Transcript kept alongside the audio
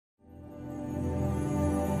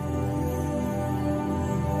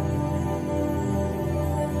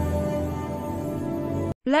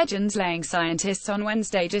Legends-laying scientists on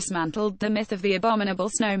Wednesday dismantled the myth of the abominable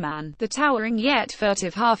snowman, the towering yet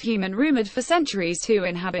furtive half-human rumored for centuries to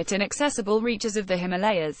inhabit inaccessible reaches of the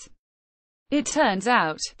Himalayas. It turns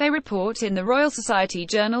out, they report in the Royal Society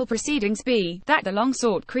journal Proceedings B, that the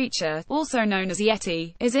long-sought creature, also known as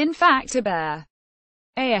Yeti, is in fact a bear.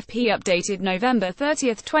 AFP updated November 30,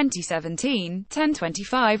 2017,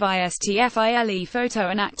 10:25 ISTFILE photo.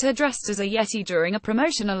 An actor dressed as a Yeti during a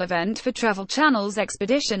promotional event for Travel Channel's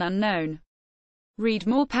Expedition Unknown. Read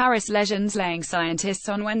more. Paris. Legends-laying scientists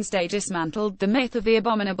on Wednesday dismantled the myth of the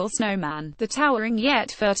abominable snowman, the towering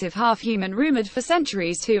yet furtive half-human rumored for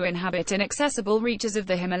centuries to inhabit inaccessible reaches of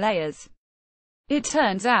the Himalayas. It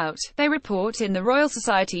turns out, they report in the Royal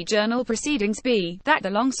Society journal Proceedings B, that the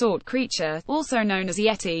long-sought creature, also known as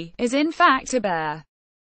Yeti, is in fact a bear.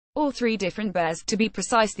 Or three different bears, to be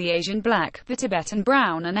precise: the Asian black, the Tibetan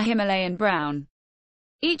brown and a Himalayan brown.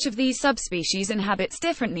 Each of these subspecies inhabits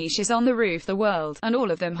different niches on the roof of the world, and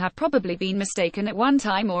all of them have probably been mistaken at one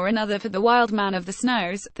time or another for the wild man of the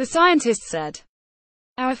snows, the scientists said.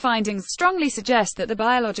 Our findings strongly suggest that the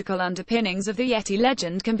biological underpinnings of the Yeti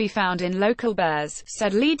legend can be found in local bears,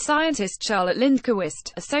 said lead scientist Charlotte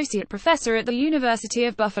Lindquist, associate professor at the University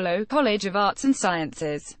of Buffalo College of Arts and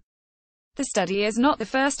Sciences. The study is not the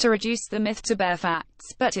first to reduce the myth to bare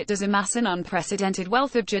facts, but it does amass an unprecedented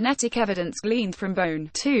wealth of genetic evidence gleaned from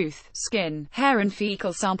bone, tooth, skin, hair and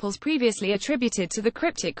fecal samples previously attributed to the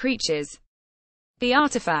cryptic creatures. The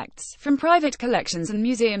artifacts, from private collections and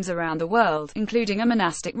museums around the world, including a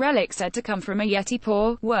monastic relic said to come from a Yeti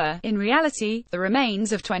paw, were, in reality, the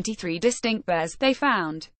remains of 23 distinct bears they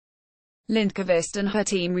found. Lindquist and her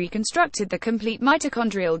team reconstructed the complete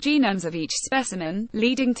mitochondrial genomes of each specimen,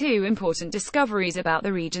 leading to important discoveries about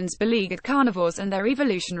the region's beleaguered carnivores and their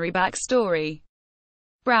evolutionary backstory.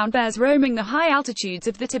 Brown bears roaming the high altitudes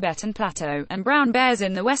of the Tibetan Plateau, and brown bears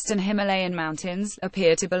in the western Himalayan mountains,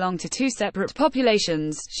 appear to belong to two separate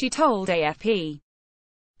populations, she told AFP.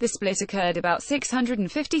 The split occurred about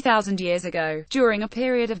 650,000 years ago, during a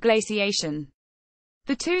period of glaciation.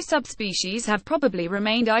 The two subspecies have probably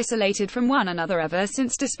remained isolated from one another ever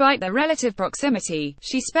since, despite their relative proximity,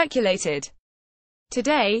 she speculated.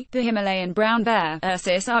 Today, the Himalayan brown bear,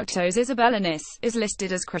 Ursus arctos isabellanis, is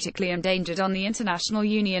listed as critically endangered on the International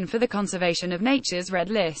Union for the Conservation of Nature's Red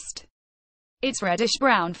List. Its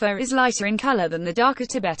reddish-brown fur is lighter in color than the darker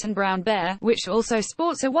Tibetan brown bear, which also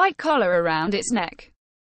sports a white collar around its neck.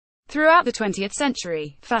 Throughout the 20th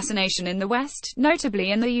century, fascination in the West,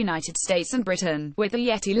 notably in the United States and Britain, with the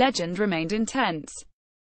Yeti legend remained intense.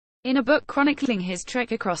 In a book chronicling his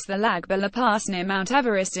trek across the Lagbala Pass near Mount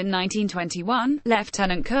Everest in 1921,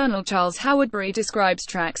 Lieutenant Colonel Charles Howardbury describes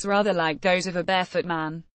tracks rather like those of a barefoot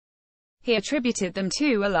man. He attributed them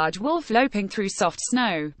to a large wolf loping through soft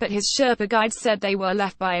snow, but his Sherpa guides said they were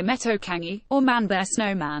left by a Metokangi, or man-bear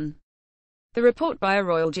snowman. The report by a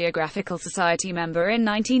Royal Geographical Society member in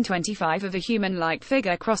 1925 of a human-like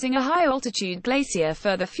figure crossing a high-altitude glacier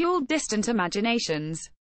further fueled distant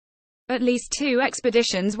imaginations. At least two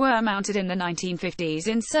expeditions were mounted in the 1950s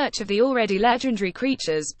in search of the already legendary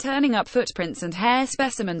creatures, turning up footprints and hair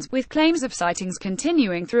specimens, with claims of sightings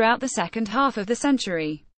continuing throughout the second half of the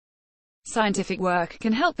century. Scientific work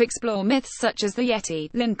can help explore myths such as the Yeti,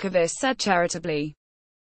 Lindquist said charitably.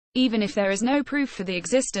 Even if there is no proof for the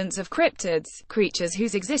existence of cryptids, creatures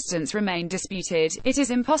whose existence remain disputed, it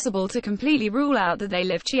is impossible to completely rule out that they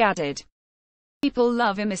live, she added. People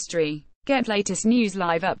love a mystery. Get latest news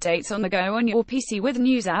live updates on the go on your PC with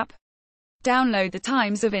News app. Download the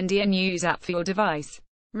Times of India News app for your device.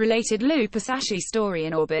 Related Lupasashi story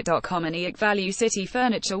in Orbit.com and EIC Value City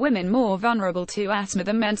Furniture. Women more vulnerable to asthma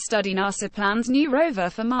than men study. NASA plans new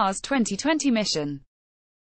rover for Mars 2020 mission.